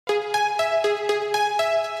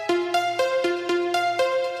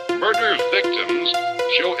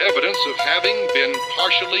show evidence of having been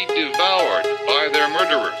partially devoured by their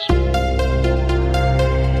murderers.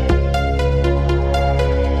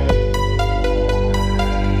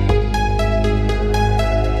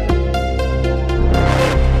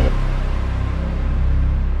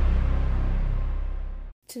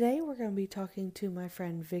 Today we're going to be talking to my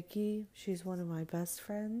friend Vicky. She's one of my best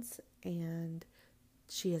friends and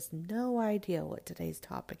she has no idea what today's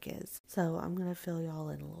topic is. So I'm going to fill y'all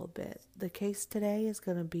in a little bit. The case today is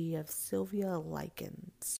going to be of Sylvia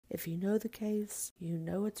Likens. If you know the case, you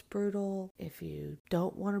know it's brutal. If you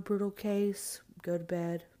don't want a brutal case, go to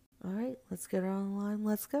bed. All right, let's get her on the line.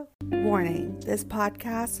 Let's go. Warning, this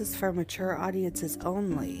podcast is for mature audiences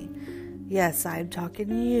only. Yes, I'm talking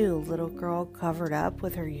to you, little girl covered up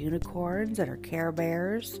with her unicorns and her Care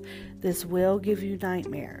Bears. This will give you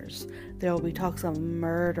nightmares. There will be talks of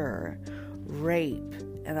murder, rape,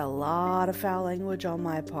 and a lot of foul language on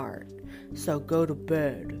my part. So go to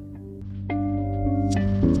bed.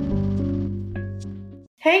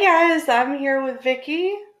 Hey guys, I'm here with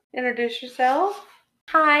Vicky. Introduce yourself.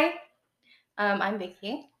 Hi, I'm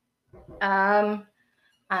Vicky. I'm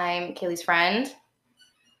Kaylee's friend.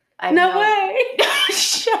 No way!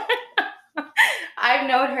 Shut up. I've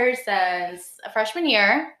known her since freshman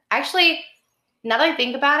year. Actually, now that I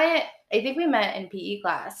think about it, I think we met in PE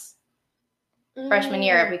class freshman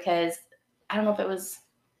year because I don't know if it was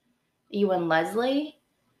you and Leslie.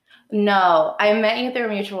 No, I met you through a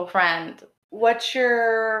mutual friend. What's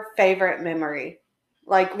your favorite memory?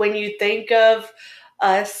 Like when you think of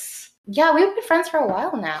us? Yeah, we've been friends for a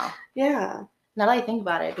while now. Yeah. Now that I think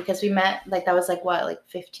about it, because we met, that was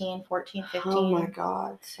 15? Oh my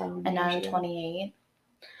God. So many and now years I'm ago. 28.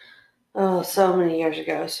 Oh, so many years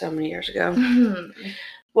ago.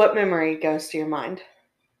 What memory comes to your mind?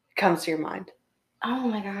 Oh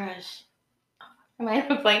my gosh. Am I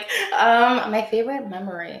a blank? My favorite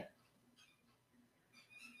memory.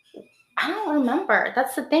 I don't remember.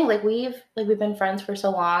 That's the thing. We've been friends for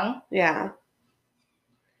so long. Yeah.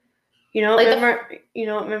 You know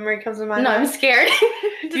what memory comes to mind? No, I'm scared.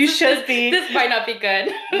 You should be. This might not be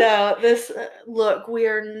good. No, look, we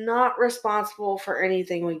are not responsible for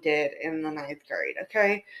anything we did in the 9th grade,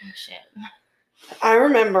 okay? Oh, shit. I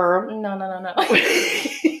remember. No.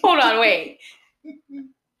 Hold on, wait.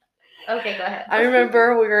 Okay, go ahead. I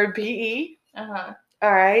remember we were in PE. Uh-huh.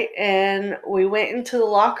 All right, and we went into the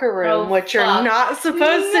locker room, which you're not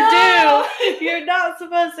supposed to do. You're not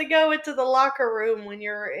supposed to go into the locker room when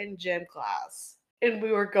you're in gym class. And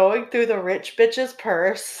we were going through the rich bitch's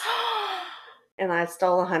purse, and I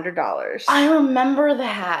stole $100. I remember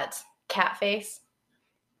that. Catface.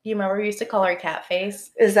 You remember we used to call her Catface?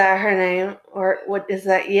 Is that her name? Or what is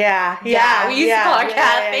that? Yeah. We used to call her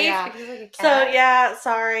Catface. Yeah. Because it was like a cat. So, yeah,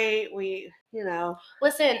 sorry.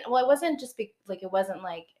 Listen, well, it wasn't just it wasn't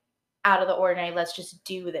out of the ordinary, let's just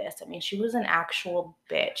do this. I mean, she was an actual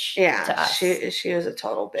bitch to us. She was a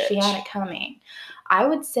total bitch. She had it coming. I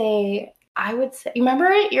would say, you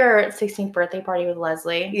remember your 16th birthday party with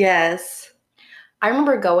Leslie? Yes. I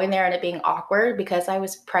remember going there and it being awkward because I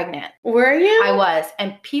was pregnant. Were you? I was,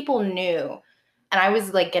 and people knew. And I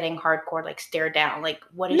was getting hardcore, stared down.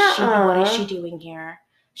 What is she doing here?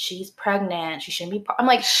 She's pregnant. She shouldn't be. I'm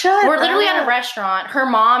we're literally at a restaurant. Her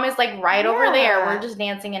mom is right over there. We're just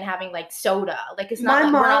dancing and having soda. It's not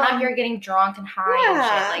we're not out here getting drunk and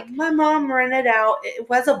high and shit. My mom rented out. It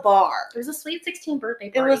was a bar. It was a sweet 16 birthday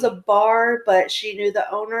party. It was a bar, but she knew the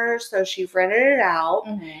owner, so she rented it out.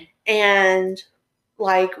 Mm-hmm. And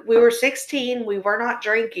we were 16. We were not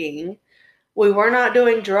drinking. We were not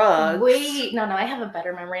doing drugs. Wait, no, I have a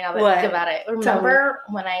better memory now that I think about it. Remember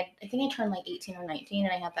when I think I turned 18 or 19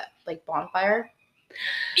 and I had that bonfire?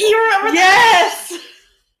 You remember that? Yes!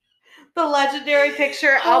 The legendary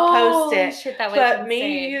picture. I'll post it. Shit, that was but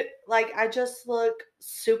insane. Me, I just look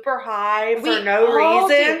super high for no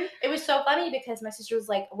reason. It was so funny because my sister was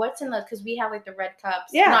what's in because we have the red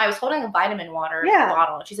cups. Yeah. No, I was holding a vitamin water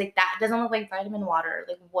bottle. And she's that doesn't look like vitamin water.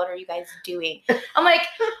 What are you guys doing? I'm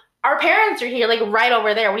our parents are here, right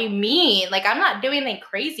over there. What do you mean? I'm not doing anything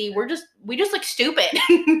crazy. We just look stupid.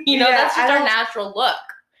 That's just our natural look.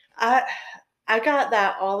 I got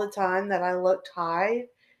that all the time that I looked high,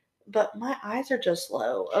 but my eyes are just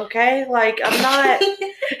low, okay? I'm not...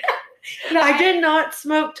 No, I did not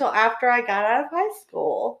smoke till after I got out of high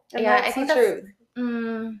school. And yeah, that's I think the that's...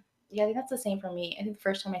 truth. Yeah, I think that's the same for me. I think the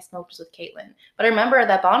first time I smoked was with Caitlin. But I remember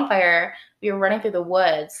that bonfire, we were running through the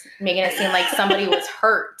woods, making it seem like somebody was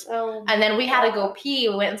hurt. Oh, and then we had to go pee.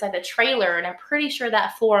 We went inside the trailer, and I'm pretty sure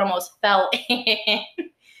that floor almost fell in.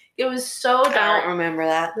 It was so dark. I don't remember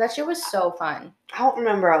that. That shit was so fun. I don't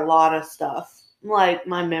remember a lot of stuff. like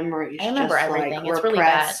my memories. I remember just, everything. Like, it's really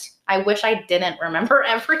bad. repressed. I wish I didn't remember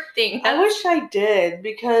everything. I wish I did,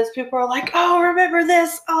 because people are like, "Oh, remember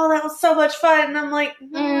this? Oh, that was so much fun." And I'm like,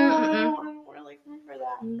 no, I don't really remember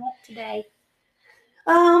that. Not today.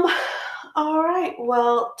 All right.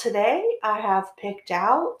 Well, today I have picked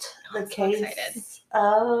out the I'm so case excited.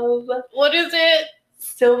 of What is it?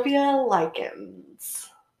 Sylvia Likens.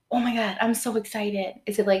 Oh my god, I'm so excited.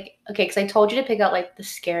 Is it like, okay, because I told you to pick out like the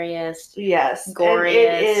scariest, Yes, goriest, and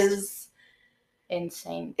it is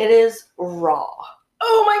insane. It is raw.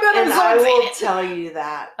 Oh my god, And I'm so I excited. will tell you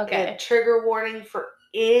that. Okay. A trigger warning for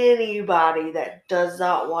anybody that does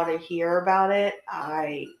not want to hear about it.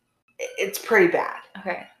 It's pretty bad.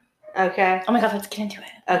 Okay. Okay? Oh my god, let's get into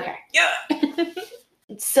it. Okay. Yeah.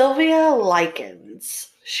 Sylvia Likens.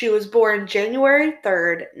 She was born January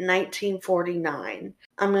 3rd, 1949.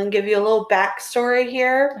 I'm going to give you a little backstory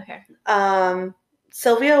here. Okay.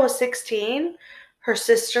 Sylvia was 16. Her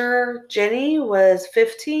sister, Jenny, was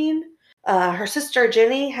 15. Her sister,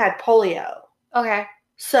 Jenny, had polio. Okay.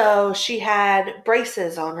 So she had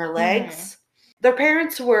braces on her legs. Their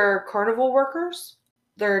parents were carnival workers.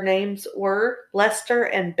 Their names were Lester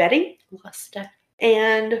and Betty. Lester.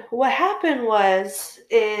 And what happened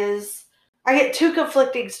is I get two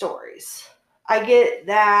conflicting stories. I get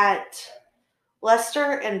that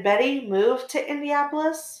Lester and Betty moved to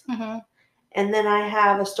Indianapolis. Mm-hmm. And then I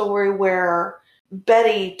have a story where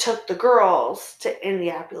Betty took the girls to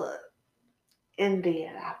Indianapolis.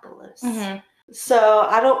 Mm-hmm. So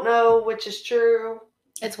I don't know which is true.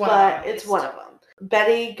 It's one of them. It's one of them.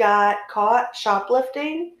 Betty got caught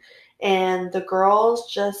shoplifting, and the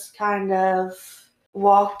girls just kind of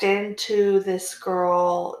walked into this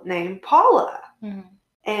girl named Paula. Mm-hmm.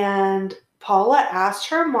 And Paula asked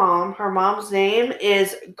her mom. Her mom's name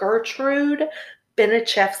is Gertrude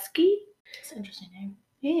Benichevsky. That's an interesting name.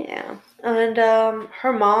 Yeah. And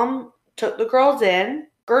her mom took the girls in.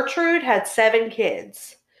 Gertrude had 7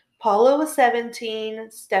 kids. Paula was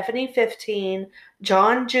 17, Stephanie 15,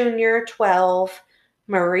 John Jr. 12,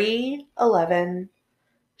 Marie 11,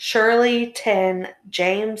 Shirley 10,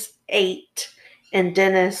 James 8, and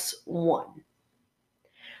Dennis 1.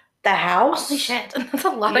 The house. Holy shit, that's a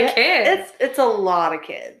lot of kids. It's a lot of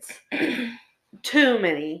kids. Too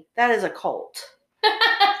many. That is a cult.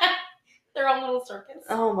 Their own little circus.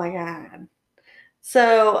 Oh my god.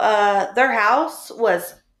 So their house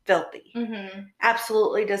was filthy. Mm-hmm.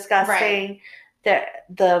 Absolutely disgusting. Right.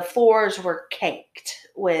 The floors were caked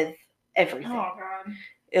with everything. Oh god.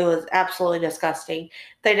 It was absolutely disgusting.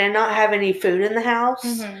 They did not have any food in the house.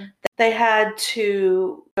 Mm-hmm. They had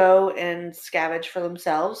to go and scavenge for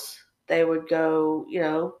themselves. They would go,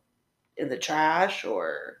 in the trash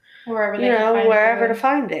or wherever to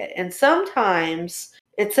find it. And sometimes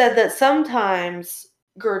it said that sometimes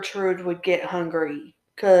Gertrude would get hungry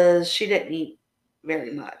because she didn't eat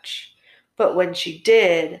very much. But when she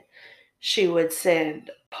did, she would send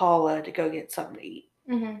Paula to go get something to eat.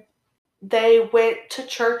 Mm-hmm. They went to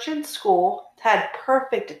church and school, had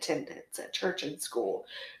perfect attendance at church and school.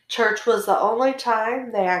 Church was the only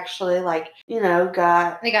time they actually, they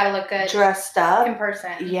gotta look good, dressed up in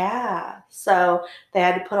person. Yeah, so they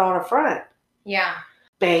had to put on a front. Yeah,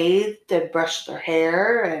 bathed and brushed their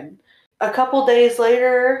hair, and a couple days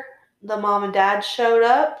later, the mom and dad showed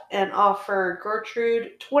up and offered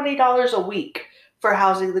Gertrude $20 a week for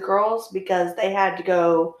housing the girls because they had to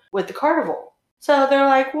go with the carnival. So they're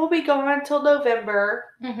like, we'll be gone until November.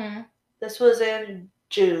 Mm-hmm. This was in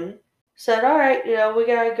June. Said, all right, we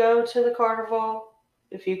gotta go to the carnival.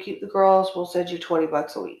 If you keep the girls, we'll send you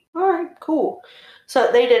 $20 a week. All right, cool.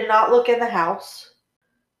 So they did not look in the house.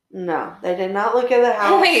 No, they did not look in the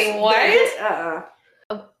house. Wait, what?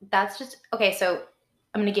 Oh, that's just okay. So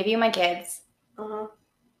I'm gonna give you my kids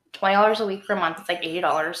 $20 a week for a month. It's like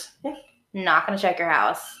 $80. Yeah. Not gonna check your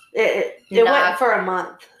house. It went for a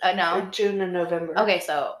month. No. June and November. Okay.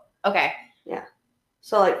 Yeah.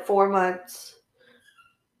 So 4 months.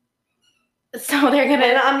 So they're gonna.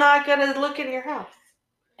 And I'm not gonna look in your house.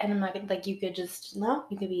 And I'm not gonna you could just no.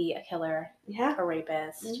 You could be a killer. Yeah. A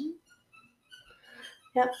rapist. Mm-hmm.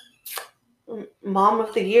 Yep. Mom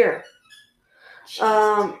of the year.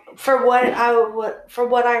 For what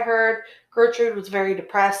I heard, Gertrude was very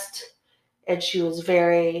depressed, and she was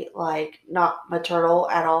very not maternal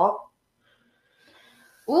at all.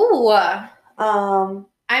 Ooh.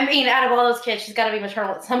 I mean, out of all those kids, she's got to be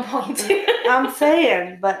maternal at some point. I'm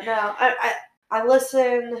saying, but no, I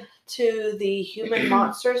listen to the Human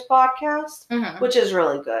Monsters podcast, which is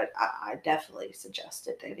really good. I definitely suggest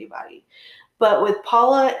it to anybody. But with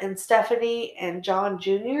Paula and Stephanie and John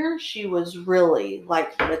Jr., she was really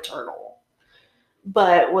maternal.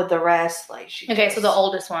 But with the rest, like she Okay, just, so the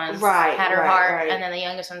oldest ones Right, had her right, heart, right. and then the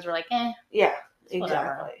youngest ones were like, eh. Yeah,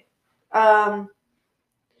 Whatever. exactly.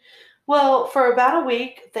 Well, for about a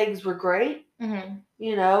week, things were great. Mm-hmm.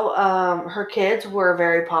 You know, her kids were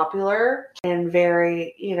very popular and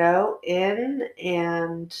very, in.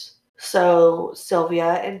 And so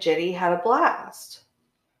Sylvia and Jenny had a blast.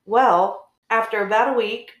 Well, after about a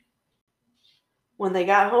week, when they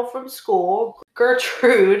got home from school,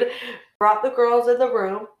 Gertrude brought the girls in the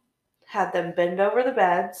room, had them bend over the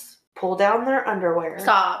beds, pull down their underwear,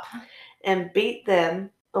 Stop. and beat them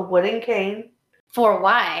a wooden cane. For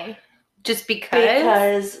why? Just because?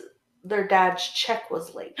 Because their dad's check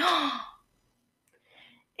was late.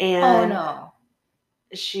 And oh no.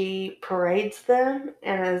 she parades them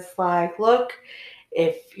and is like, look,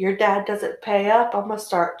 if your dad doesn't pay up, I'm going to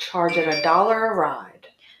start charging $1 a ride.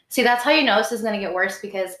 See, that's how you know this is going to get worse,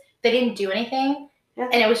 because they didn't do anything,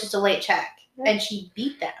 and it was just a late check, and she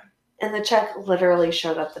beat them. And the check literally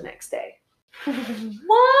showed up the next day.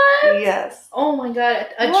 What? Yes. Oh my God.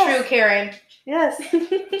 A true Karen. Yes.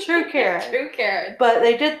 True Karen. True Karen. But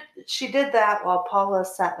she did that while Paula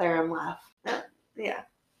sat there and laughed. Yeah.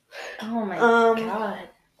 Oh my God.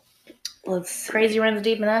 Let's see. Crazy runs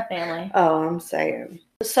deep in that family. Oh, I'm saying.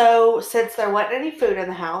 So, since there wasn't any food in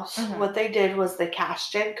the house, what they did was they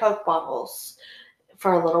cashed in Coke bottles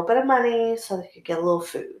for a little bit of money so they could get a little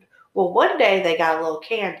food. Well, one day they got a little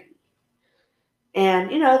candy.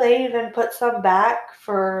 And, they even put some back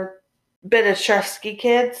for Benetruski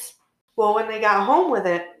kids. Well, when they got home with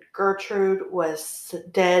it, Gertrude was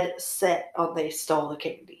dead set on they stole the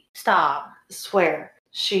candy. Stop. Swear.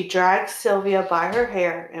 She dragged Sylvia by her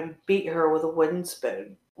hair and beat her with a wooden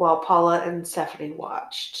spoon while Paula and Stephanie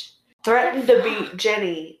watched. Threatened to beat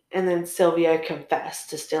Jenny, and then Sylvia confessed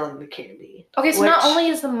to stealing the candy. Okay, so not only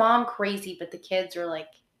is the mom crazy, but the kids are like,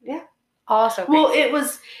 also crazy. Well,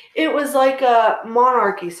 it was like a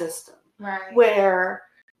monarchy system. Right. Where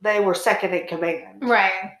they were second in command.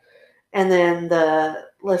 Right. And then the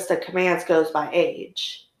list of commands goes by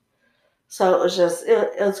age. So it was just,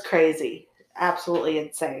 it was crazy. Absolutely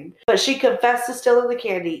insane. But she confessed to stealing the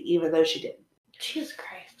candy even though she didn't. Jesus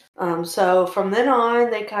Christ. So from then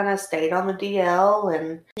on, they kind of stayed on the DL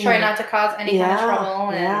and try not to cause any kind of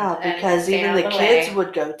trouble. Because even the kids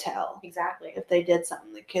would go tell. Exactly. If they did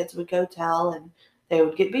something, the kids would go tell and they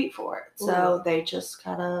would get beat for it. So they just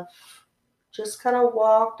kind of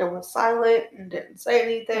walked and was silent and didn't say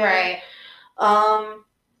anything. Right.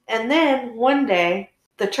 And then one day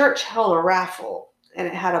the church held a raffle and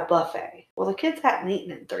it had a buffet. Well, the kids hadn't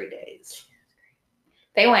eaten in 3 days.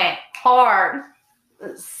 They went hard.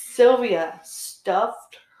 Sylvia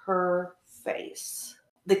stuffed her face.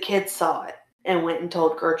 The kids saw it and went and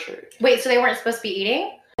told Gertrude. Wait, so they weren't supposed to be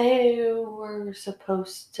eating? They were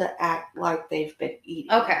supposed to act like they've been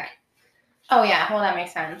eating. Okay. Oh, yeah. Well, that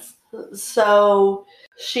makes sense. So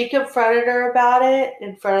she confronted her about it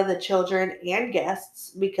in front of the children and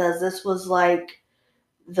guests because this was like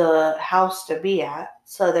the house to be at.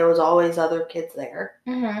 So there was always other kids there.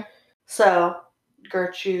 Mm-hmm. So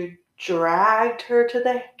Gertrude dragged her to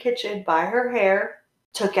the kitchen by her hair,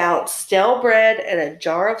 took out stale bread and a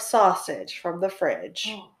jar of sausage from the fridge.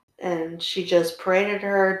 Oh. And she just paraded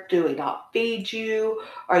her, do we not feed you?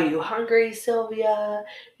 Are you hungry, Sylvia?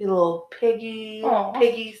 You little piggy. Aww.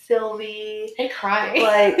 Piggy Sylvie. They cry.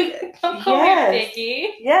 Like, yes.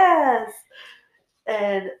 Piggy. Yes.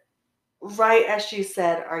 And right as she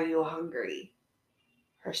said, are you hungry?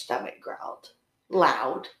 Her stomach growled.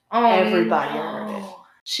 Loud. Oh, everybody heard it.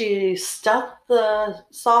 She stuffed the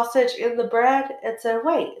sausage in the bread and said,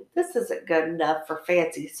 wait, this isn't good enough for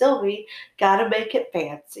fancy Sylvie. Gotta make it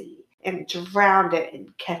fancy. And drowned it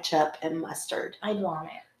in ketchup and mustard. I'd want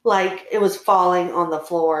it. Like it was falling on the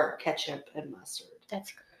floor, ketchup and mustard.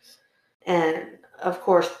 That's gross. And, of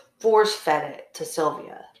course, force fed it to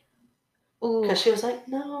Sylvia. Because she was like,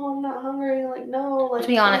 no, I'm not hungry. Like, no. Like, to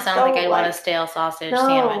be honest, I don't think I'd want a stale sausage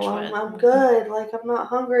sandwich. I'm good. Like, I'm not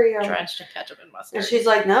hungry. Drenched in ketchup and mustard. And she's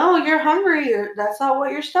like, no, you're hungry. That's not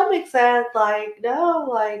what your stomach said. Like, no,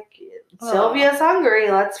 like, Sylvia's hungry.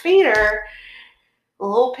 Let's feed her. A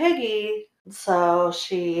little piggy. So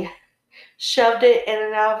she shoved it in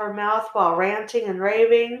and out of her mouth while ranting and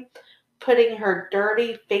raving, putting her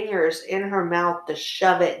dirty fingers in her mouth to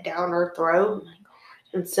shove it down her throat. Oh my God.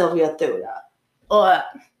 And Sylvia threw it up.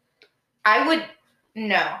 I would,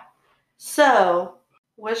 no. So,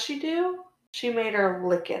 what'd she do? She made her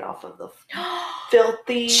lick it off of the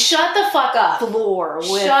filthy Shut the fuck up. Floor.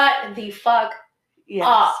 Shut the fuck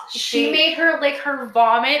up. She made her lick her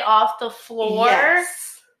vomit off the floor?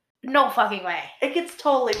 Yes. No fucking way. It gets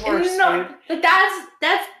totally worse, no, dude.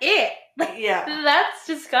 That's it. Like, Yeah. That's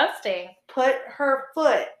disgusting. Put her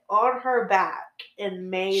foot on her back and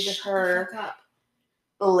made Shut her the fuck up.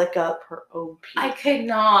 lick up her own pee. I could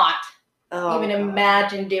not even God.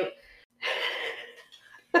 imagine doing.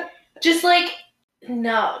 Just like,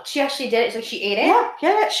 no, she actually did it. So she ate it.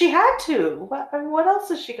 Yeah, she had to. What else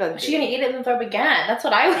is she gonna do? She's gonna eat it and then throw up again. That's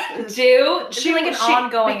what I would do. She like an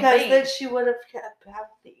ongoing because thing. then she would have kept having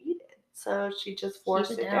to eat it. So she just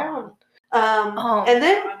forced it down. Oh, and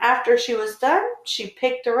then after she was done, she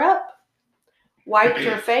picked her up, wiped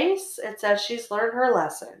her face, and said she's learned her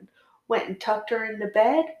lesson. Went and tucked her into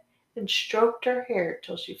bed and stroked her hair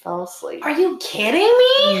till she fell asleep. Are you kidding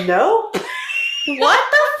me? Nope. What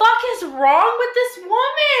the fuck is wrong with this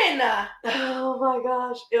woman? Oh my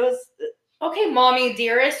gosh. It was... Okay, mommy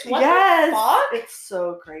dearest, what yes, the fuck? It's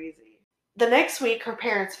so crazy. The next week, her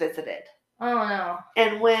parents visited. Oh, no.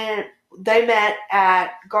 And when they met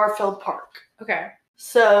at Garfield Park. Okay.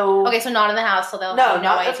 So... Okay, so not in the house, so they'll have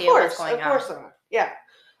no idea what's going on. Of course not. Yeah.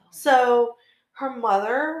 So her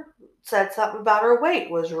mother said something about her weight,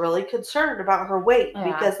 was really concerned about her weight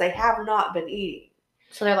because they have not been eating.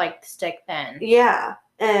 So they're like stick thin. Yeah.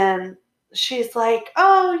 And she's like,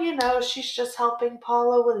 oh, she's just helping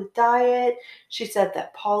Paula with a diet. She said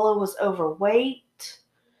that Paula was overweight.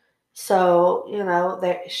 So,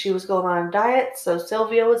 that she was going on a diet. So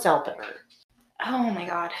Sylvia was helping her. Oh my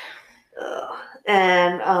God. Ugh.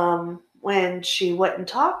 And when she went and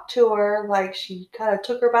talked to her, like she kind of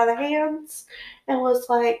took her by the hands and was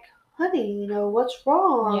like, honey, what's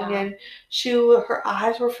wrong? Yeah. And her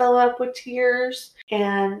eyes were filling up with tears.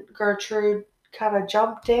 And Gertrude kind of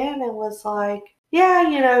jumped in and was like,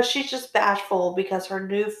 yeah, she's just bashful because her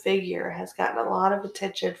new figure has gotten a lot of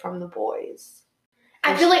attention from the boys.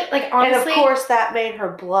 I feel like honestly. And of course that made her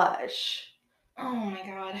blush. Oh my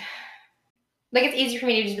God. Like, it's easy for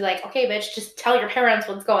me to just be like, okay, bitch, just tell your parents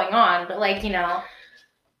what's going on. But, like,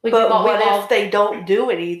 what if they don't do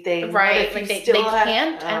anything? Right. Like, they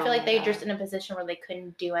can't. I feel like they're just in a position where they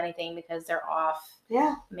couldn't do anything because they're off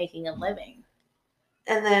making a living.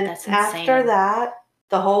 And then after that,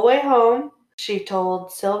 the whole way home, she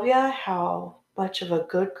told Sylvia how much of a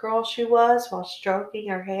good girl she was while stroking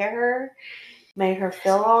her hair. Made her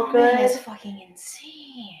feel all good. That's fucking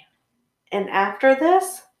insane. And after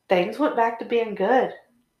this, things went back to being good.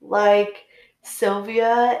 Like,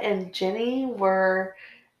 Sylvia and Jenny were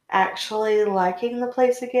actually liking the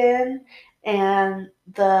place again. And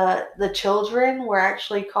the children were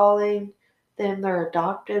actually calling them their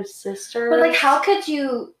adoptive sisters. But, like, how could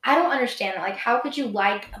you... I don't understand it. Like, how could you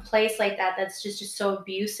like a place like that that's just so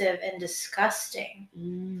abusive and disgusting?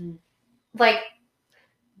 Like...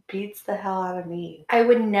 Beats the hell out of me. I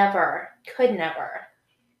would never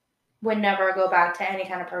go back to any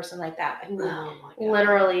kind of person like that who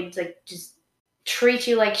literally like just treat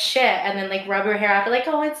you like shit and then like rub your hair after like,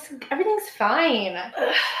 oh, everything's fine.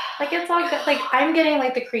 Like, it's all good. Like, I'm getting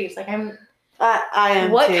like the creeps. Like, I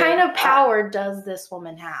am. What kind of power does this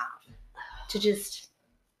woman have to just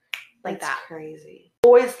like that? That's crazy.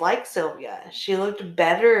 Boys like Sylvia. She looked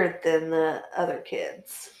better than the other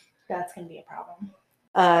kids. That's gonna be a problem.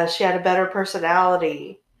 She had a better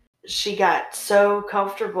personality. She got so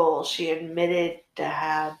comfortable, she admitted to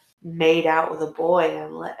have made out with a boy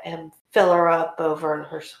and let him fill her up over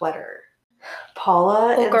her sweater.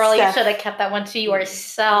 Paula and girl, you should have kept that one to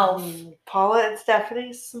yourself. Paula and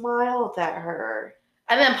Stephanie smiled at her.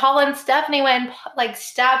 And then Paula and Stephanie went and, like,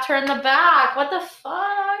 stabbed her in the back. What the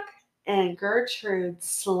fuck? And Gertrude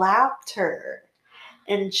slapped her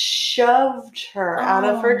and shoved her out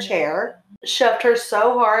of her chair. Shoved her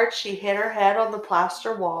so hard she hit her head on the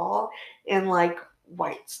plaster wall and like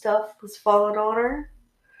white stuff was falling on her.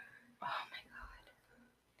 Oh my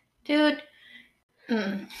God.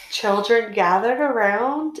 Dude. Children gathered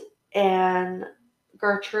around and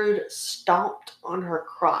Gertrude stomped on her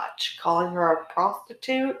crotch, calling her a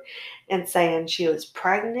prostitute and saying she was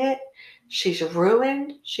pregnant, she's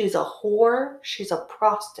ruined, she's a whore, she's a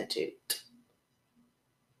prostitute.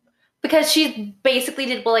 Because she basically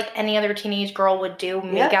did what like any other teenage girl would do,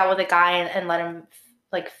 make out with a guy and let him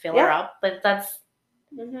like fill her up. But that's...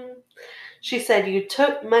 She said, you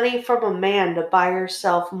took money from a man to buy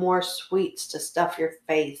yourself more sweets to stuff your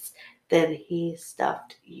face than he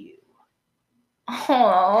stuffed you.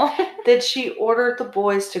 Aww. Then she ordered the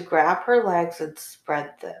boys to grab her legs and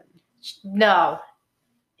spread them. No.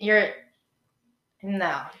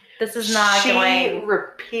 No. This is not going...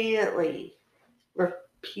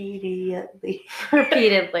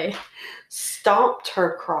 Repeatedly stomped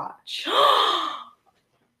her crotch.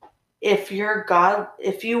 If you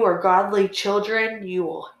are godly children, you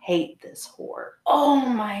will hate this whore. Oh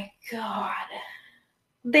my God.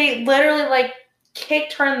 They literally, like,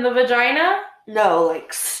 kicked her in the vagina? No,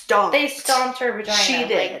 like stomped. They stomped her vagina. She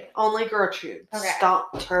did. Like, Only Gertrude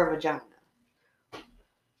stomped her vagina.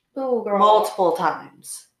 ooh, girl. Multiple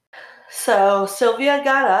times. So Sylvia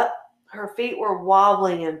got up. Her feet were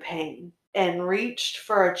wobbling in pain and reached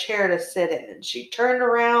for a chair to sit in. She turned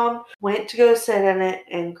around, went to go sit in it,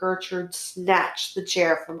 and Gertrude snatched the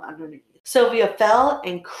chair from underneath. Sylvia fell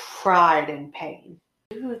and cried in pain.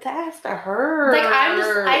 Dude, that's to hurt. Like,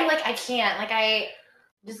 I can't.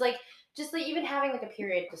 Like, just even having, like, a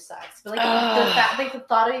period just sucks. But, like, the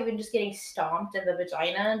thought of even just getting stomped in the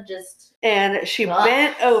vagina just... And she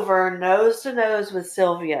bent over nose to nose with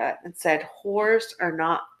Sylvia and said, "Whores are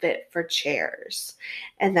not fit for chairs."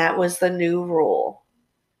 And that was the new rule.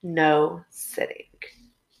 No sitting.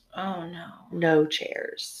 Oh, no. No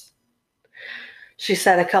chairs. She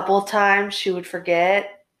said a couple of times she would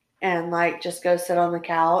forget and, like, just go sit on the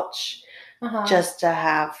couch just to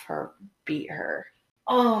have her beat her.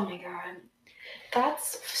 Oh, my God.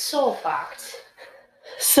 That's so fucked.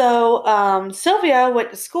 So, Sylvia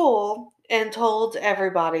went to school and told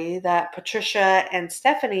everybody that Patricia and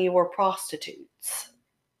Stephanie were prostitutes.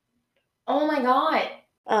 Oh, my God.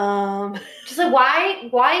 Um, Just like,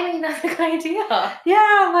 why make that a good idea?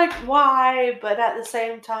 Yeah, like, why? But at the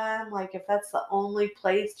same time, like, if that's the only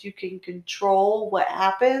place you can control what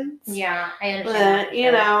happens. Yeah, I understand. But,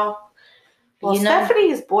 you know. Well,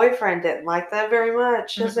 Stephanie's boyfriend didn't like that very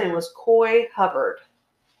much. His name was Coy Hubbard.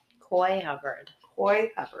 Coy Hubbard.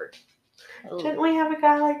 Coy Hubbard. Ooh. Didn't we have a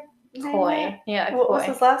guy like Coy? Yeah, what was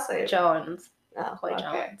his last name? Jones. Oh, Coy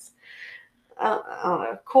Jones. I don't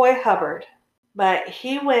know. Coy Hubbard. But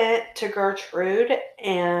he went to Gertrude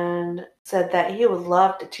and said that he would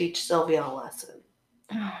love to teach Sylvia a lesson.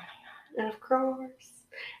 Oh, my God.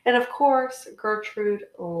 And of course, Gertrude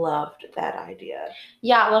loved that idea.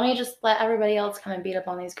 Yeah, let me just let everybody else come and beat up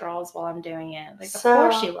on these girls while I'm doing it. Like, of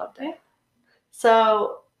course she loved it.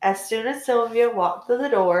 So, as soon as Sylvia walked through the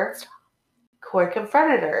door, Coy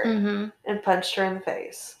confronted her and punched her in the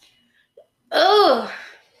face. Ugh.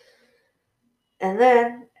 And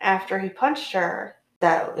then, after he punched her,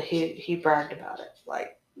 that he bragged about it.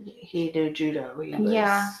 Like, he knew judo. He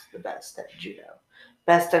was the best at judo.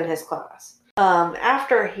 Best in his class.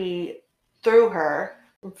 After he threw her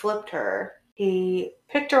and flipped her, he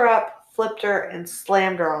picked her up, flipped her, and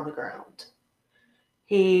slammed her on the ground.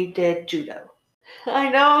 He did judo. I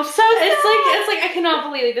know, so it's like I cannot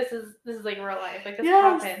believe this is like real life. Like, this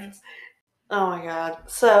happens. Oh my God.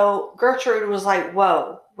 So Gertrude was like,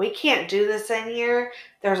 "Whoa, we can't do this in here.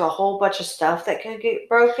 There's a whole bunch of stuff that could get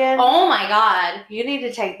broken. Oh my God. You need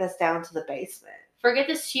to take this down to the basement." Forget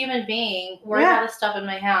this human being worrying about the stuff in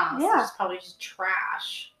my house. Yeah. It's probably just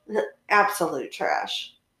trash. Absolute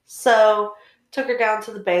trash. So, took her down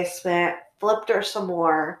to the basement, flipped her some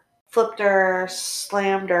more, flipped her,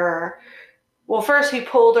 slammed her. Well, first he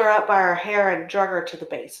pulled her up by her hair and drug her to the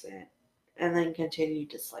basement, and then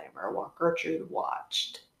continued to slam her while Gertrude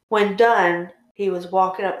watched. When done, he was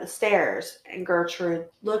walking up the stairs, and Gertrude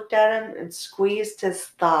looked at him and squeezed his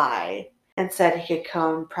thigh and said he could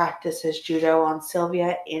come practice his judo on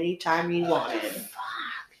Sylvia anytime he wanted.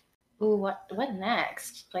 Fuck. Ooh, what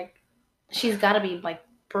next? Like, she's got to be, like,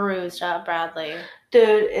 bruised up, Bradley.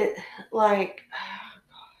 Dude, and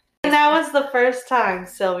that was the first time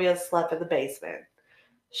Sylvia slept in the basement.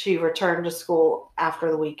 She returned to school after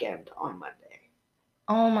the weekend on Monday.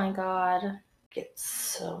 Oh my God. It gets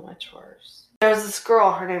so much worse. There was this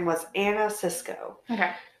girl, her name was Anna Cisco.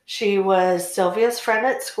 Okay. She was Sylvia's friend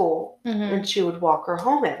at school, and she would walk her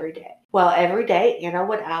home every day. Well, every day, Anna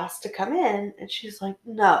would ask to come in, and she's like,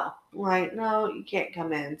 no. Like, no, you can't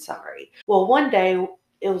come in, sorry. Well, one day,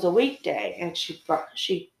 it was a weekday, and she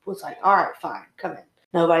was like, all right, fine, come in.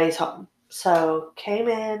 Nobody's home. So, came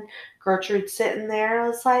in, Gertrude sitting there, I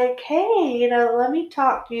was like, hey, let me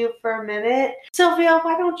talk to you for a minute. Sylvia,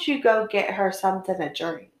 why don't you go get her something to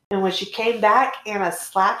drink? And when she came back, Anna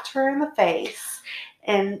slapped her in the face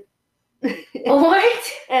and what?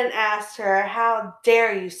 And asked her, how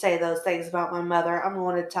dare you say those things about my mother? I'm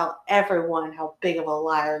going to tell everyone how big of a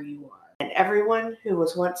liar you are. And everyone who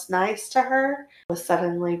was once nice to her was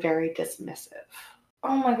suddenly very dismissive.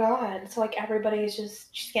 Oh my God. So, like,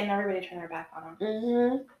 she's getting everybody to turn their back on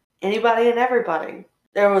them. Anybody and everybody.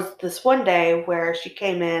 There was this one day where she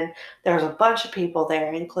came in, there was a bunch of people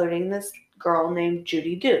there, including this girl named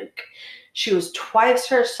Judy Duke. She was twice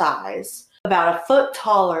her size, about a foot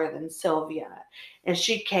taller than Sylvia. And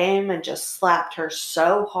she came and just slapped her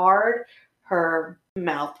so hard, her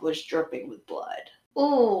mouth was dripping with blood.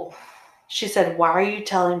 Ooh. She said, why are you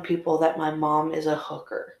telling people that my mom is a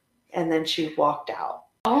hooker? And then she walked out.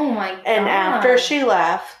 Oh my god. And after she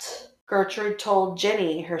left, Gertrude told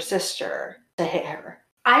Jenny, her sister, to hit her.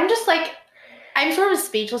 I'm just like, I'm sort of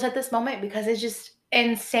speechless at this moment because it's just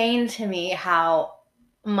insane to me how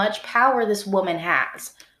much power this woman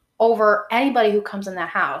has over anybody who comes in that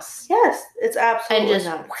house. Yes, it's absolutely And just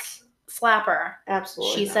nuts. Slap her.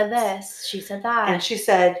 Absolutely She nuts. said this. She said that. And she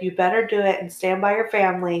said, you better do it and stand by your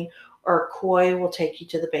family or Coy will take you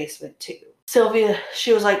to the basement too. Sylvia,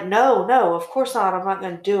 she was like, no, of course not. I'm not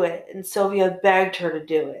going to do it. And Sylvia begged her to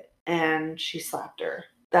do it. And she slapped her.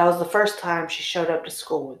 That was the first time she showed up to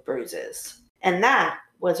school with bruises. And that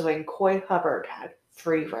was when Coy Hubbard had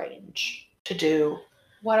free range to do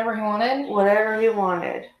whatever he wanted? Whatever he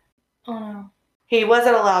wanted. Oh no. He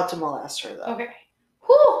wasn't allowed to molest her though. Okay.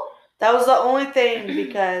 Whew. That was the only thing,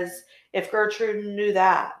 because if Gertrude knew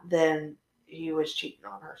that, then he was cheating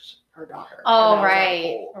on her daughter. Oh,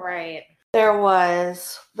 right. There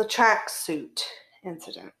was the tracksuit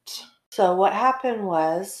incident. So what happened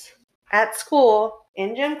was, at school,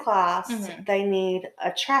 in gym class, they need a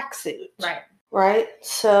tracksuit. Right. Right?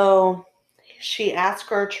 So she asked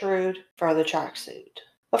Gertrude for the tracksuit.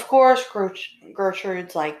 Of course,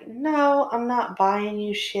 Gertrude's like, no, I'm not buying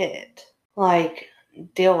you shit. Like,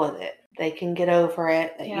 deal with it. They can get over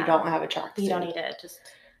it that you don't have a tracksuit. You don't need it. Just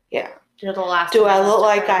do the last. Do I look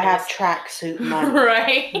like I have tracksuit money?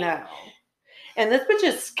 Right. No. And this bitch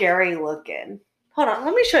is scary looking. Hold on,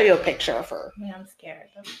 let me show you a picture of her. Yeah, I'm scared.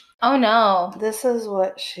 Oh no. This is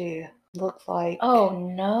what she looked like. Oh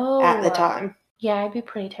no. At the time. Yeah, I'd be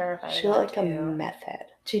pretty terrified. She looked like a meth head.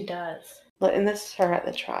 She does. Look, and this is her at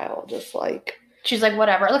the trial, just like. She's like,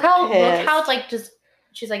 whatever. Look how it's like just.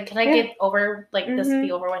 She's like, can I get over this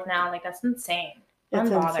be over with now? Like, that's insane. It's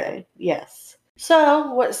insane. Yes.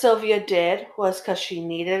 So what Sylvia did was, because she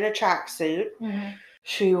needed a tracksuit,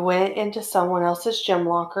 she went into someone else's gym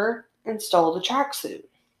locker and stole the tracksuit.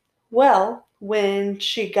 Well, when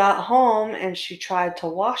she got home and she tried to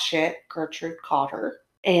wash it, Gertrude caught her.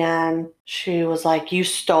 And she was like, you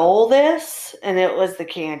stole this? And it was the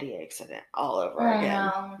candy incident all over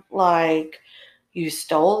again. No. Like, you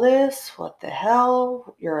stole this? What the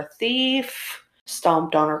hell? You're a thief.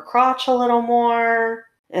 Stomped on her crotch a little more.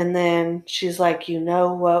 And then she's like, you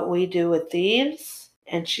know what we do with thieves?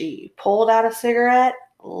 And she pulled out a cigarette,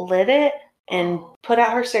 lit it, and put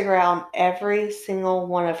out her cigarette on every single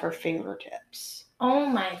one of her fingertips. Oh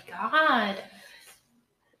my God.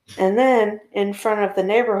 And then, in front of the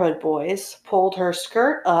neighborhood boys, pulled her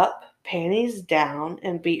skirt up, panties down,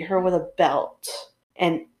 and beat her with a belt.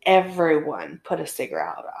 And everyone put a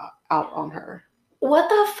cigarette out on her. What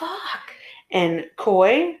the fuck? And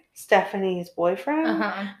Coy, Stephanie's boyfriend,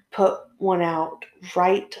 put one out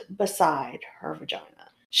right beside her vagina.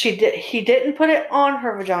 He didn't put it on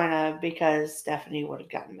her vagina because Stephanie would have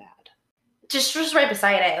gotten mad. Just right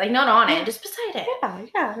beside it. Like, not on it, just beside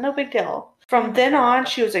it. Yeah, no big deal. From then on,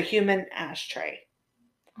 she was a human ashtray.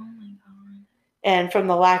 Oh my God. And from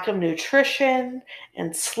the lack of nutrition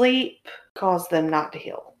and sleep, caused them not to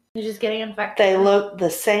heal. You're just getting infected. They looked the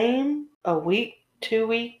same a week, 2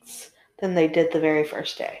 weeks, than they did the very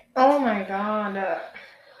first day. Oh my God.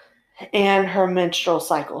 And her menstrual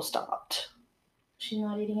cycle stopped. She's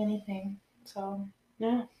not eating anything, so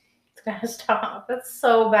no, it's gotta stop. That's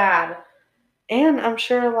so bad. And I'm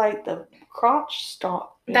sure, like, the crotch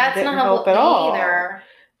stopped. That's not helpful either.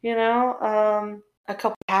 You know, a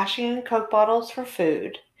couple Passion Coke bottles for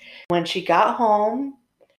food. When she got home,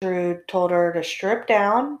 Drew told her to strip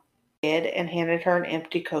down and handed her an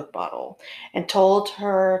empty Coke bottle and told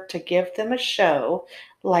her to give them a show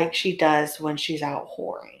like she does when she's out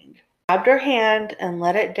whoring. Grabbed her hand and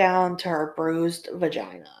let it down to her bruised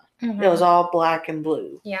vagina. It was all black and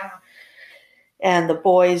blue. Yeah. And the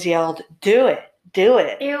boys yelled, do it, do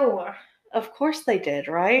it. Ew. Of course they did,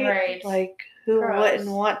 right? Right. Like, who Gross. wouldn't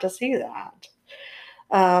want to see that?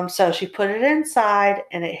 So she put it inside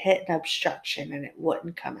and it hit an obstruction and it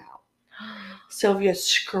wouldn't come out. Sylvia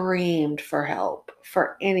screamed for help,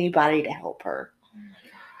 for anybody to help her.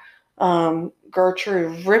 Oh my God.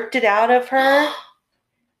 Gertrude ripped it out of her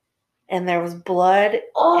and there was blood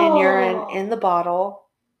and urine in the bottle.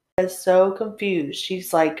 I was so confused.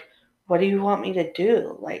 She's like, what do you want me to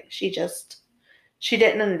do? Like, she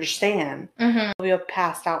didn't understand. Sylvia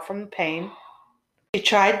passed out from the pain. She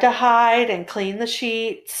tried to hide and clean the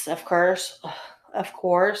sheets. Of course,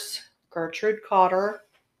 Gertrude caught her.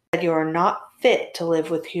 Said, you are not fit to live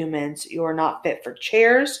with humans. You are not fit for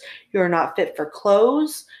chairs. You are not fit for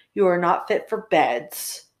clothes. You are not fit for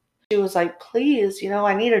beds. She was like, please,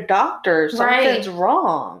 I need a doctor. Something's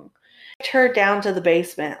wrong. Kicked her down to the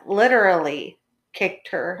basement. Literally kicked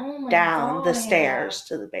her down the stairs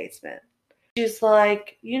to the basement. She's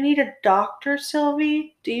like, "You need a doctor,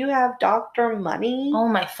 Sylvie? Do you have doctor money?" Oh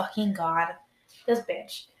my fucking God. This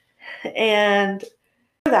bitch. And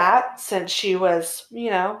that, since she was,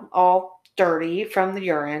 all dirty from the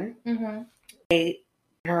urine, Mm-hmm. they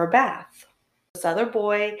gave her a bath. This other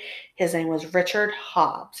boy, his name was Richard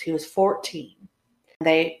Hobbs. He was 14.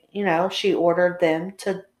 They, she ordered them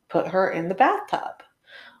to put her in the bathtub.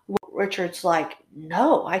 Richard's like,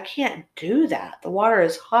 "No, I can't do that. The water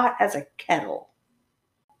is hot as a kettle."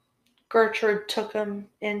 Gertrude took him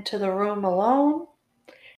into the room alone,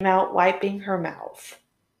 came out wiping her mouth.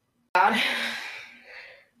 God.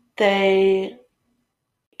 They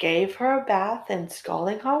gave her a bath in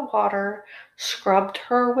scalding hot water, scrubbed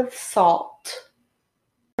her with salt.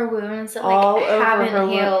 Her wounds that all over haven't her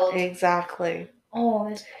healed. Exactly. Oh,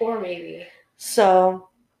 this poor baby. So,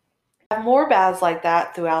 have more baths like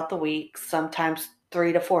that throughout the week, sometimes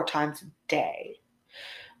 3 to 4 times a day.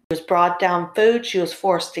 She was brought down food. She was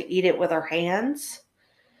forced to eat it with her hands.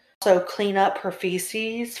 Also, clean up her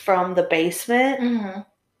feces from the basement. Mm-hmm.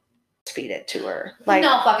 Feed it to her.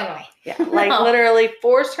 No fucking way. Yeah, literally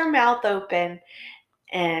force her mouth open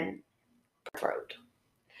and throat.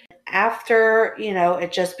 After,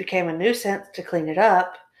 it just became a nuisance to clean it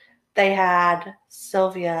up, they had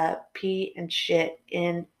Sylvia pee and shit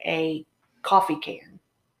in a coffee can.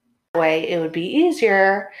 That way it would be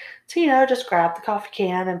easier to, just grab the coffee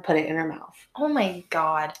can and put it in her mouth. Oh my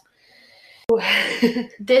God.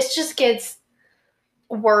 This just gets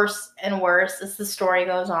worse and worse as the story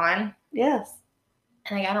goes on. Yes.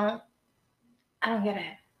 And I don't get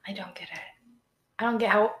it. I don't get it. I don't get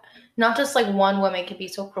how not just one woman can be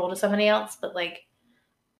so cruel to somebody else, but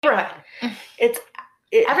neighborhood.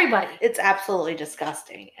 Everybody. It's absolutely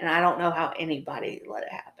disgusting, and I don't know how anybody let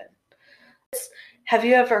it happen. Have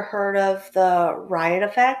you ever heard of the riot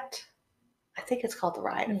effect? I think it's called the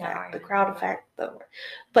riot effect, the crowd effect. But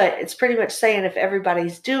it's pretty much saying if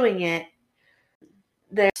everybody's doing it,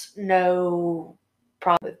 there's no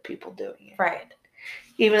problem with people doing it. Right.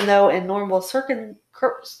 Even though in normal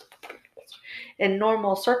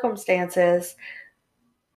circumstances,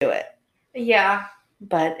 do it. Yeah.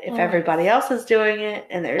 But if everybody else is doing it,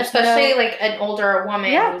 and there's especially an older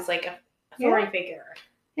woman who's a authority figure.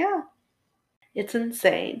 Yeah. It's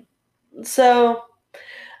insane. So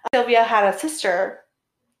Sylvia had a sister,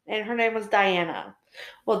 and her name was Diana.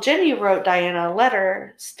 Well, Jenny wrote Diana a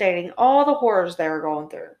letter stating all the horrors they were going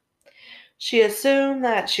through. She assumed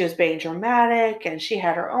that she was being dramatic, and she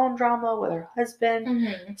had her own drama with her husband,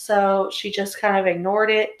 Mm-hmm. so she just kind of ignored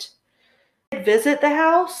it. Visit the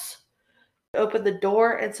house, opened the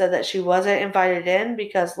door, and said that she wasn't invited in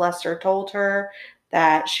because Lester told her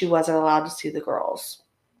that she wasn't allowed to see the girls.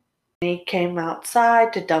 He came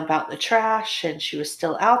outside to dump out the trash, and she was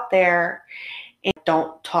still out there. And,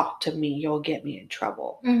 "Don't talk to me, you'll get me in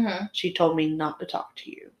trouble." Mm-hmm. She told me not to talk to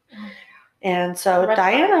you. Oh, and so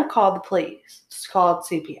Diana called the police, called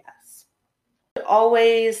CPS.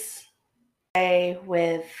 Always stay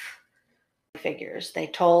with figures. They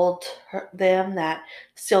told them that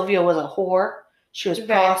Sylvia was a whore. She was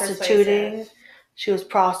prostituting. She was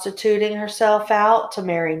prostituting herself out to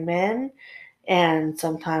marry men. And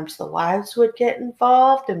sometimes the wives would get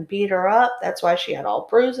involved and beat her up. That's why she had all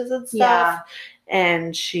bruises and stuff. Yeah.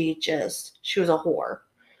 And she was a whore.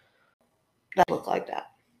 That looked like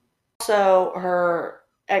that. Also, her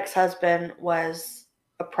ex-husband was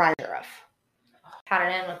a private sheriff.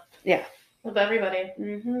 Had it in with everybody.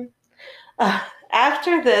 Mm-hmm.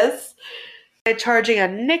 After this, they're charging a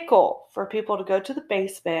nickel for people to go to the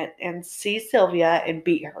basement and see Sylvia and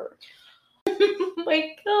beat her. Oh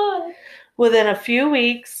my God. Within a few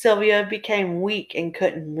weeks, Sylvia became weak and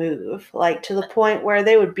couldn't move, to the point where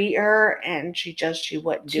they would beat her and she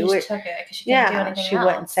wouldn't do it. She took it because she couldn't do anything she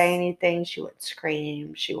wouldn't say anything. She wouldn't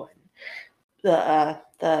scream. She wouldn't.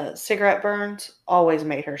 The cigarette burns always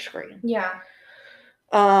made her scream. Yeah.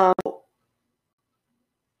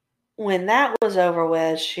 When that was over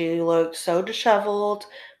with, she looked so disheveled.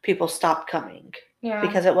 People stopped coming. Yeah.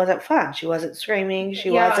 Because it wasn't fun. She wasn't screaming.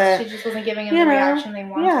 She just wasn't giving them the reaction they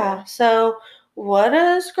wanted. Yeah. So what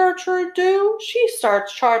does Gertrude do? She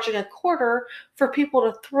starts charging $0.25 for people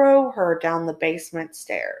to throw her down the basement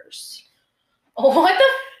stairs. Oh, what the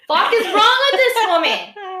fuck is wrong with this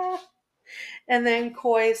woman? And then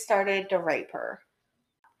Coy started to rape her.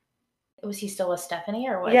 Was he still with Stephanie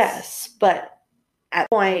or what? Yes, but at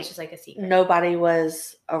the point, it was just a secret. Nobody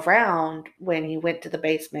was around when he went to the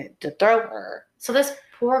basement to throw her. So this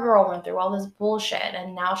poor girl went through all this bullshit,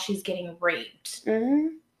 and now she's getting raped.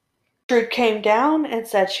 Mm-hmm. Richard came down and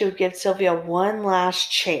said she would give Sylvia one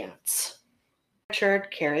last chance. Richard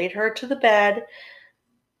carried her to the bed.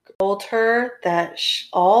 Told her that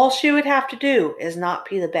all she would have to do is not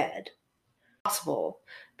pee the bed. Possible.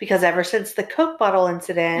 Because ever since the Coke bottle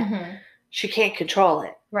incident, she can't control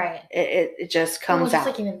it. Right. It just comes out.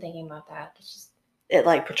 Just like even thinking about that. It's just... It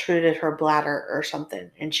like protruded her bladder or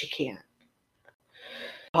something, and she can't.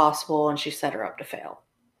 Possible, and she set her up to fail.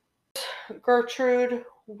 Gertrude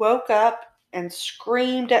woke up and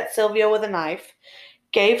screamed at Sylvia with a knife,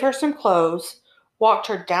 gave her some clothes, walked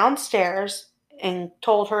her downstairs, and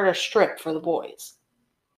told her to strip for the boys.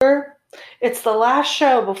 It's the last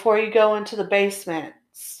show before you go into the basement.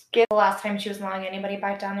 The last time she was allowing anybody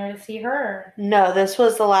back down there to see her? No, this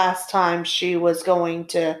was the last time she was going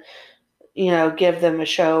to, give them a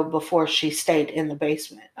show before she stayed in the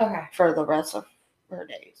basement. Okay. For the rest of her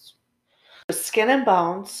days. With skin and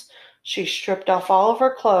bones, she stripped off all of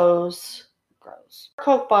her clothes,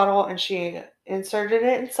 Coke bottle, and she inserted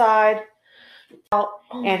it inside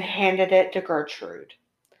and handed it to Gertrude.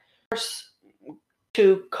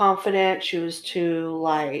 Too confident, she was too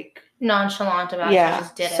nonchalant about it. She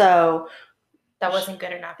just did it. So that wasn't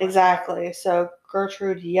good enough. Exactly. So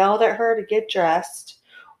Gertrude yelled at her to get dressed,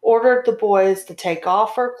 ordered the boys to take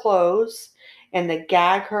off her clothes, and to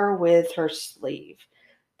gag her with her sleeve.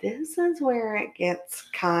 This is where it gets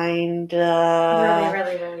kind of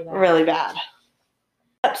really bad.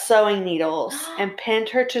 Up sewing needles and pinned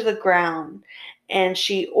her to the ground, and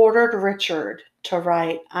she ordered Richard to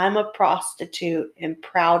write "I'm a prostitute and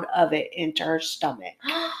proud of it" into her stomach.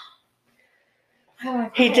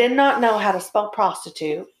 He did not know how to spell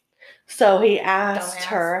prostitute, so he asked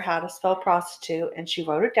her how to spell prostitute, and she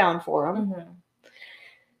wrote it down for him.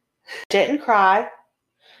 Didn't cry.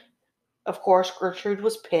 Of course, Gertrude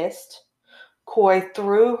was pissed. Coy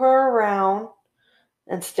threw her around,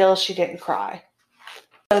 and still she didn't cry.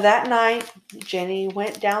 So that night, Jenny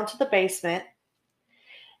went down to the basement,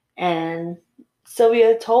 and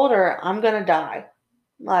Sylvia told her, "I'm going to die.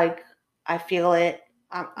 I feel it.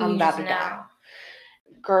 I'm about to die."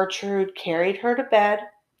 Gertrude carried her to bed,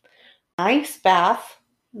 nice bath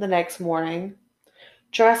the next morning,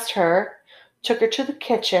 dressed her, took her to the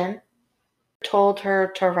kitchen, told her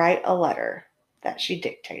to write a letter that she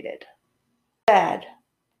dictated. Said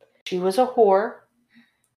she was a whore,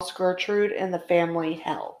 Gertrude and the family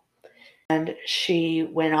hell. And she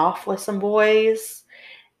went off with some boys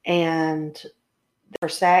and for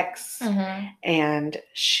sex, and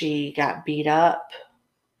she got beat up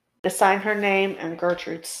to sign her name, and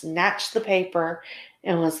Gertrude snatched the paper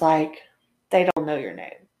and was like, "They don't know your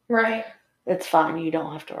name. Right. It's fine. You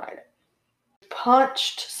don't have to write it."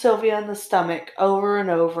 Punched Sylvia in the stomach over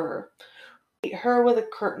and over. Beat her with a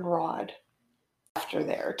curtain rod. Left her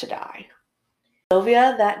there to die.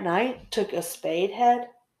 Sylvia that night took a spade head,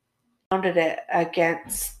 pounded it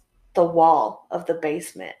against the wall of the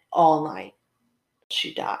basement all night.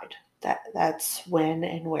 She died. That's when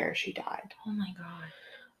and where she died. Oh my God.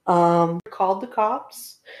 Called the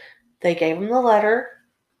cops. They gave them the letter.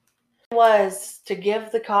 It was to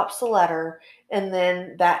give the cops the letter, and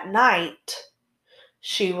then that night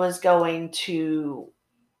she was going to,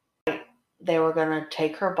 they were going to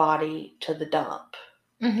take her body to the dump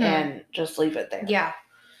and just leave it there. Yeah.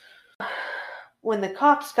 When the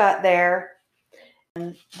cops got there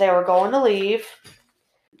and they were going to leave,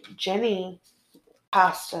 Jenny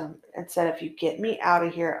passed them and said, "If you get me out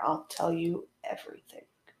of here, I'll tell you everything."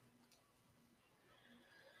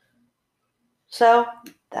 So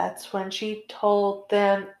that's when she told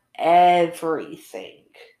them everything.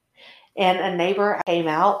 And a neighbor came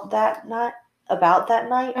out that night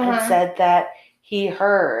and said that he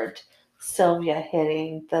heard Sylvia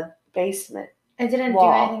hitting the basement I didn't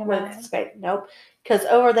wall do anything about it. Spade. Nope. Because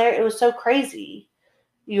over there it was so crazy.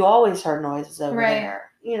 You always heard noises over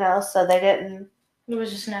there. So they didn't. It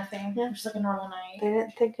was just nothing. Yeah. It was like a normal night. They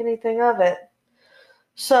didn't think anything of it.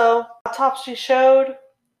 So autopsy showed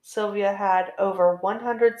Sylvia had over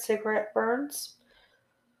 100 cigarette burns.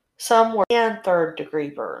 Some were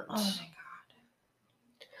third-degree burns. Oh my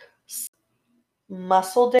God.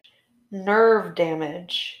 Muscle damage, nerve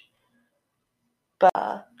damage.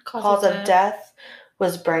 But cause of death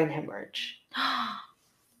was brain hemorrhage.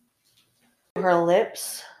 Her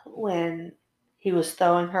lips when he was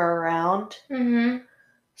throwing her around.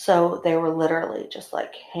 So they were literally just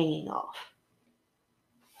hanging off.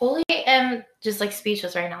 Holy, I'm just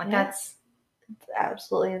speechless right now. That's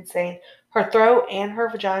absolutely insane. Her throat and her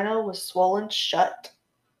vagina was swollen shut.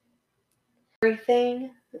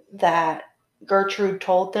 Everything that Gertrude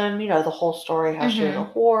told them, the whole story, how she was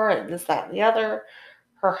a whore and this, that, and the other,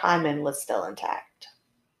 her hymen was still intact.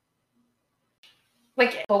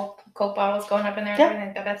 Coke bottles going up in there and everything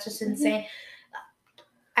like that. That's just insane.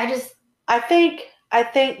 I think I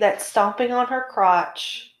think that stomping on her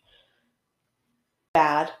crotch,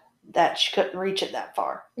 bad that she couldn't reach it that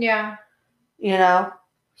far. Yeah. You know?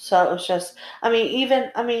 So it was just,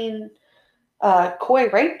 Coy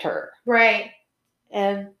raped her. Right.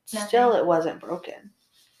 And Nothing. still it wasn't broken.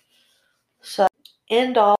 So,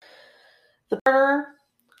 end all. The murder,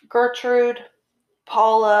 Gertrude,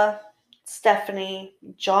 Paula, Stephanie,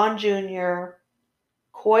 John Jr.,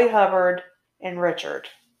 Coy Hubbard, and Richard.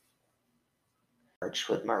 Charged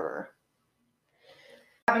with murder.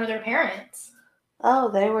 What happened to their parents? Oh,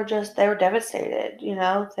 they were devastated. You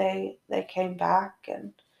know, they came back,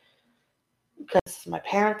 and because my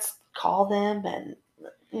parents called them, and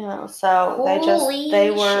you know, so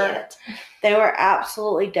they were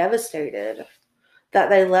absolutely devastated that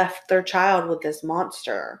they left their child with this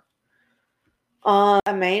monster. I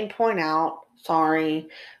may point out,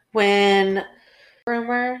 when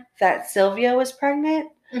rumor that Sylvia was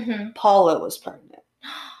pregnant, Paula was pregnant.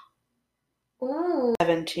 Ooh.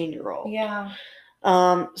 17-year-old. Yeah.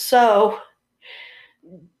 So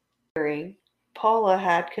Paula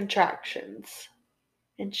had contractions,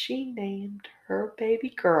 and she named her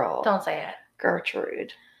baby girl. Don't say it.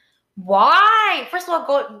 Gertrude. Why? First of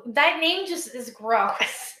all, that name just is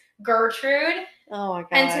gross. Gertrude. Oh my god.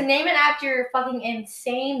 And to name it after your fucking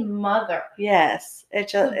insane mother. Yes.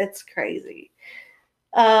 It's crazy.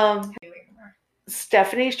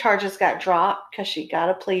 Stephanie's charges got dropped because she got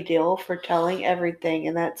a plea deal for telling everything,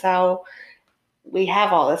 and that's how we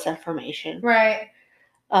have all this information. Right.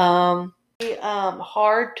 Hard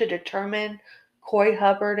to determine Coy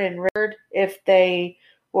Hubbard and Richard if they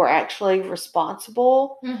were actually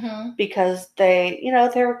responsible because they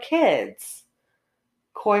were kids.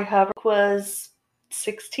 Coy Hubbard was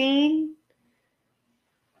 16.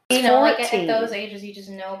 You know, 14. Like at those ages, you just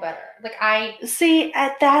know better. Like see,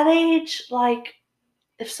 at that age, like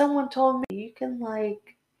if someone told me you can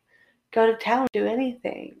like go to town and do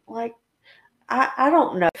anything, like I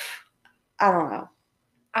don't know. I don't know.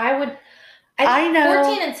 I know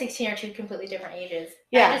 14 and 16 are two completely different ages.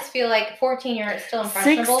 Yeah. I just feel like 14 you're still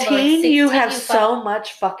impressionable. 16, but like 16 you have so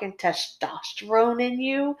much fucking testosterone in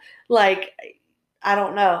you. Like, I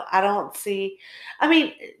don't know. I don't see. I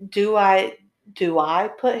mean, do I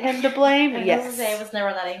put him to blame? Yes. I was say I was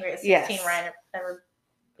never that angry at 16. Yes. Ryan never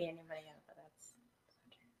beat anybody up, but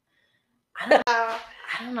that's.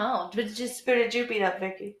 I don't know. But just who did you beat up,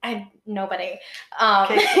 Vicky? Nobody.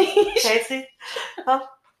 Casey? Huh?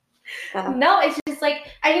 No, it's just like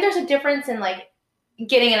I think there's a difference in like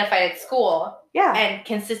getting in a fight at school, and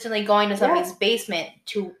consistently going to somebody's basement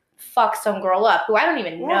to fuck some girl up who I don't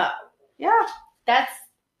even know. Yeah, that's.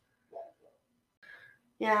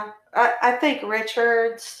 Yeah, I think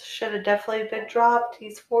Richards should have definitely been dropped.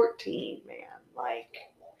 He's 14, man. Like.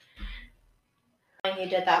 He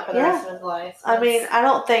did that for the rest of his life. I mean, I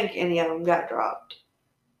don't think any of them got dropped.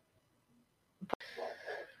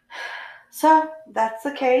 So, that's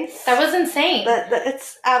the case. That was insane.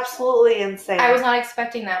 It's absolutely insane. I was not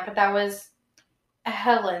expecting that, but that was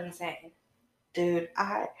hella insane. Dude,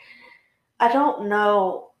 I don't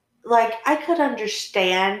know. Like, I could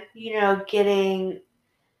understand, getting...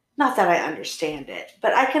 Not that I understand it,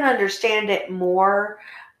 but I can understand it more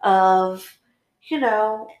of,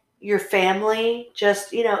 your family,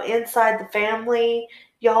 just, inside the family,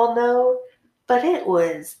 y'all know. But it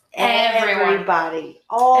was everybody.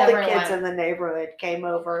 All the kids in the neighborhood came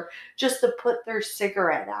over just to put their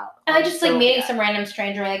cigarette out. And I just meeting some random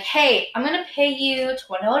stranger like, hey, I'm going to pay you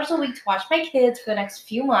 $20 a week to watch my kids for the next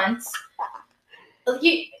few months.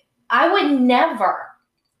 I would never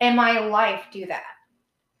in my life do that.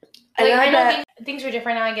 Like, I know things are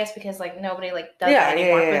different now, I guess, because like nobody does that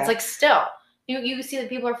anymore. But it's like still, you see that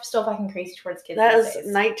people are still fucking crazy towards kids. That was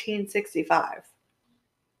 1965.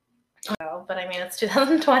 Oh, but I mean it's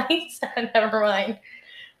 2020, so never mind.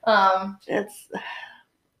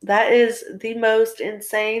 That is the most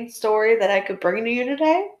insane story that I could bring to you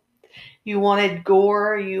today. You wanted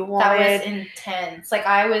gore. That was intense. Like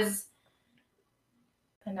and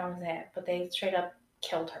that was it. But they straight up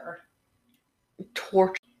killed her.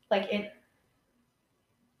 Torture. Like it.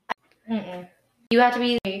 You have to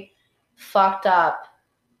be fucked up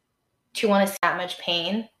to want to see that much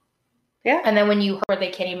pain. Yeah. And then when you hurt,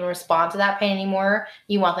 they can't even respond to that pain anymore.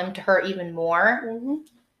 You want them to hurt even more. Mm-hmm.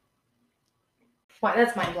 Wow,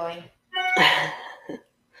 that's mind blowing.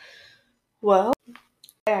 Well,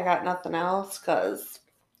 I got nothing else because,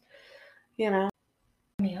 Me on.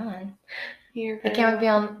 I can't be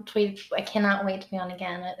on tweet. I cannot wait to be on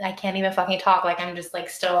again. I can't even fucking talk. Like I'm just like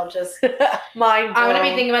still just mind blown. I'm gonna be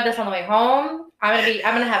thinking about this on the way home. I'm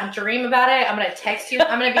gonna have a dream about it. I'm gonna text you.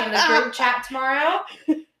 I'm gonna be in the group chat tomorrow.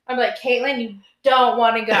 I'm I'm like, Caitlin, you don't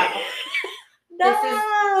want to go.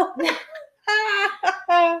 No. No.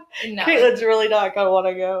 Caitlin's really not gonna want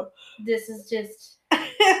to go. This is just.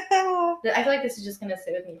 I feel like this is just gonna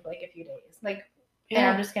sit with me for like a few days. Like, and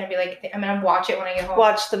I'm just gonna be like, I'm gonna watch it when I get home.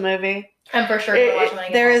 Watch the movie. I'm for sure gonna watch it when I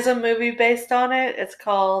get There home. is a movie based on it. It's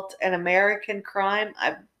called An American Crime.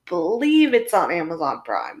 I believe it's on Amazon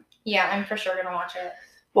Prime. Yeah, I'm for sure gonna watch it.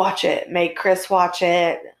 Watch it. Make Chris watch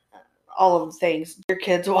it. All of the things. Your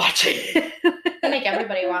kids watch it. Make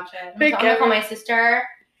everybody watch it. I'm gonna call my sister.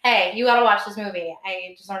 Hey, you gotta watch this movie.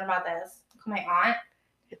 I just learned about this. Call my aunt.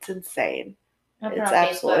 It's insane. It's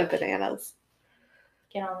absolutely bananas.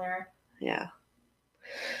 Get on there. Yeah.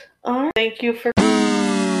 All right. Thank you for.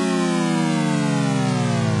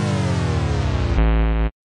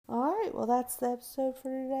 Alright, well that's the episode for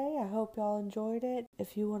today. I hope y'all enjoyed it.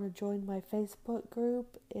 If you want to join my Facebook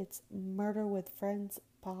group, it's Murder with Friends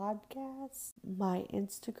Podcast. My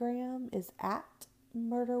Instagram is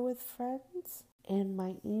 @MurderWithFriends. And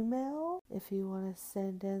my email, if you want to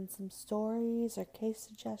send in some stories or case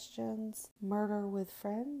suggestions,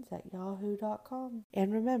 murderwithfriends@yahoo.com.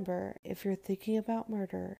 And remember, if you're thinking about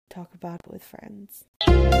murder, talk about it with friends.